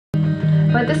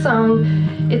But this song,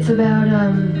 it's about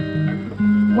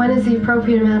when is the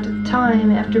appropriate amount of time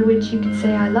after which you could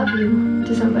say I love you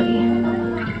to somebody.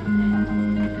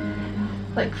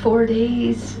 Like 4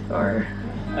 days, or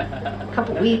a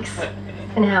couple weeks,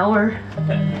 an hour.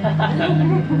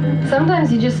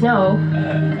 Sometimes you just know.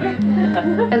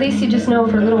 At least you just know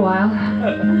for a little while.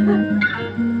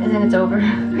 And then it's over.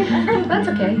 That's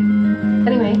okay.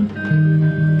 Anyway.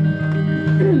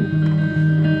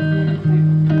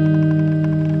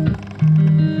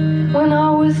 When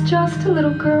I was just a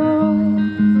little girl,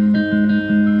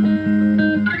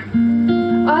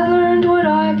 I learned what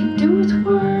I could do with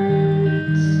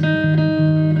words.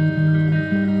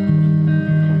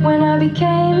 When I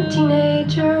became a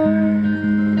teenager,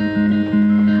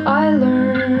 I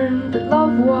learned that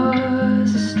love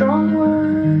was a strong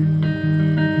word.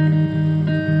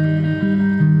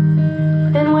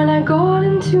 And when I got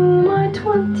into my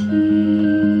 20s,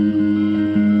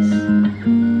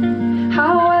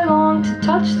 how I longed to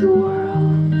touch the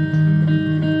world.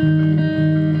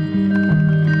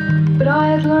 But I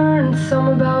had learned some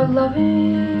about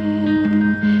loving.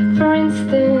 For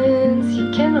instance,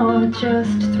 you cannot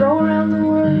just throw around the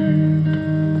word.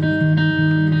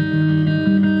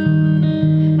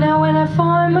 Now when I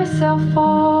find myself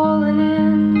falling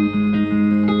in,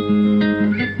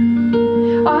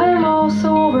 I am also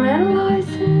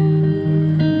overanalyzing.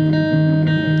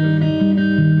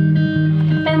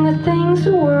 And the things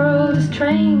the world has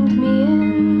trained me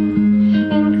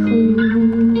in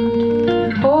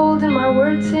include holding my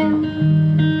words in.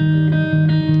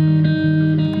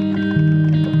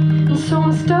 And so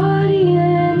I'm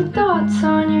studying the thoughts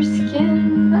on your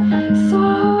skin.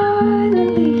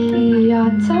 Silently I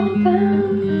tell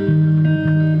them,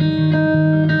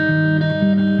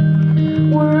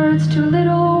 words too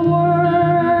little,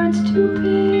 words too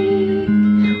big,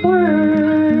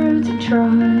 words I try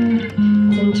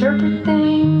to interpret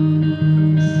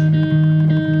things.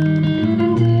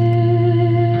 And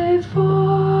if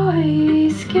I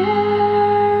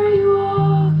scare you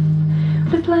off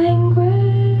with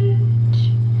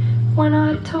language when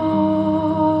I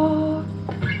talk,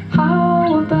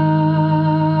 how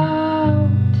about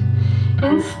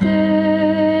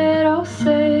instead I'll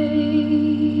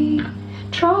say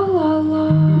tra-la-la,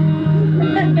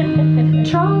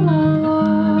 tra-la-la,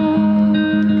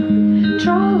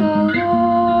 tra-la-la,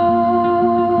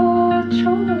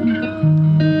 tra-la-la.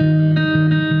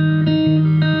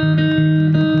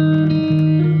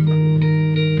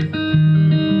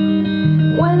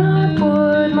 When I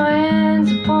put my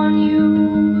hands upon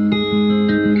you,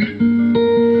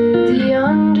 do you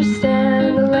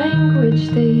understand the language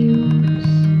they use?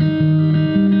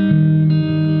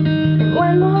 And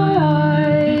when my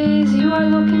eyes you are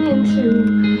looking into,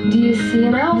 do you see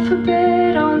an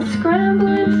alphabet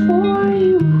unscrambling for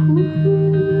you?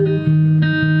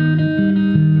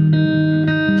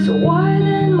 So why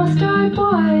then must I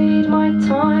bide my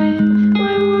time,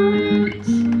 my words,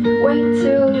 wait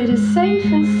till it is safe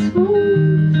and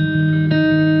smooth?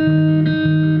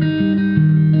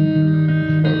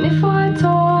 And if I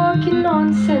talk in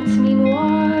nonsense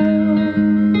meanwhile,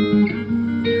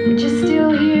 would you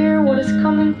still hear what is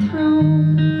coming through?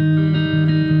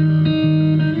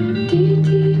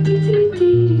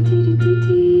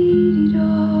 Dee-dee-dee-dee-dee-dee-dee-dee-dee-da.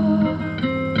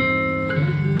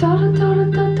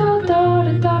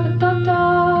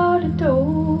 Da-da-da-da-da-da-da-da-da-da-da-da-do.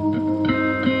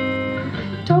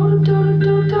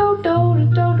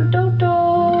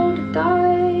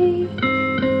 Do-do-do-do-do-do-do-do-do-do-do-do-die.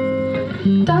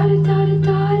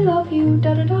 Da-da-da-da-da, I love you.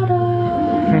 Da-da-da-da.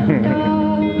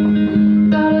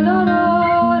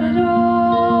 Da-da-da-da-da-da.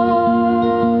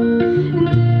 And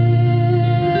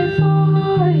if I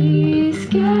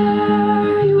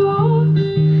scare you off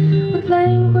with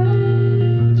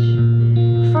language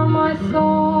from my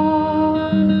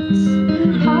thoughts,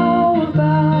 how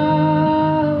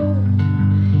about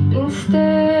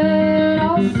instead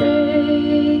I'll say